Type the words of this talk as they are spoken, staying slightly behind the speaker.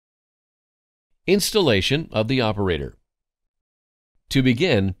Installation of the operator. To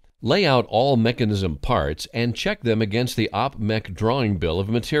begin, lay out all mechanism parts and check them against the OP-Mech drawing bill of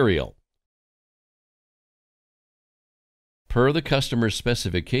material. Per the customer's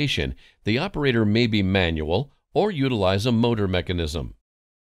specification, the operator may be manual or utilize a motor mechanism.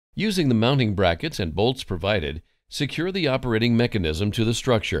 Using the mounting brackets and bolts provided, secure the operating mechanism to the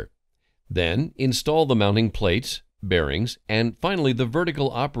structure. Then install the mounting plates, bearings, and finally the vertical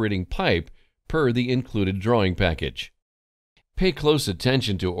operating pipe per the included drawing package. Pay close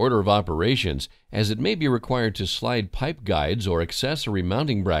attention to order of operations, as it may be required to slide pipe guides or accessory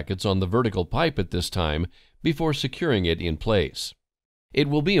mounting brackets on the vertical pipe at this time before securing it in place. It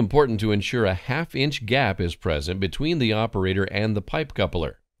will be important to ensure a half-inch gap is present between the operator and the pipe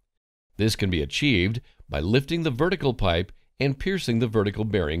coupler. This can be achieved by lifting the vertical pipe and piercing the vertical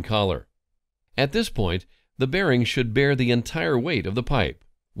bearing collar. At this point, the bearing should bear the entire weight of the pipe.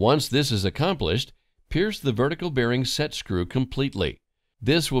 Once this is accomplished, pierce the vertical bearing set screw completely.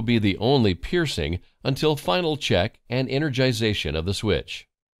 This will be the only piercing until final check and energization of the switch.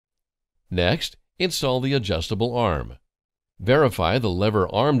 Next, install the adjustable arm. Verify the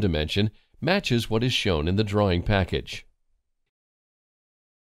lever arm dimension matches what is shown in the drawing package.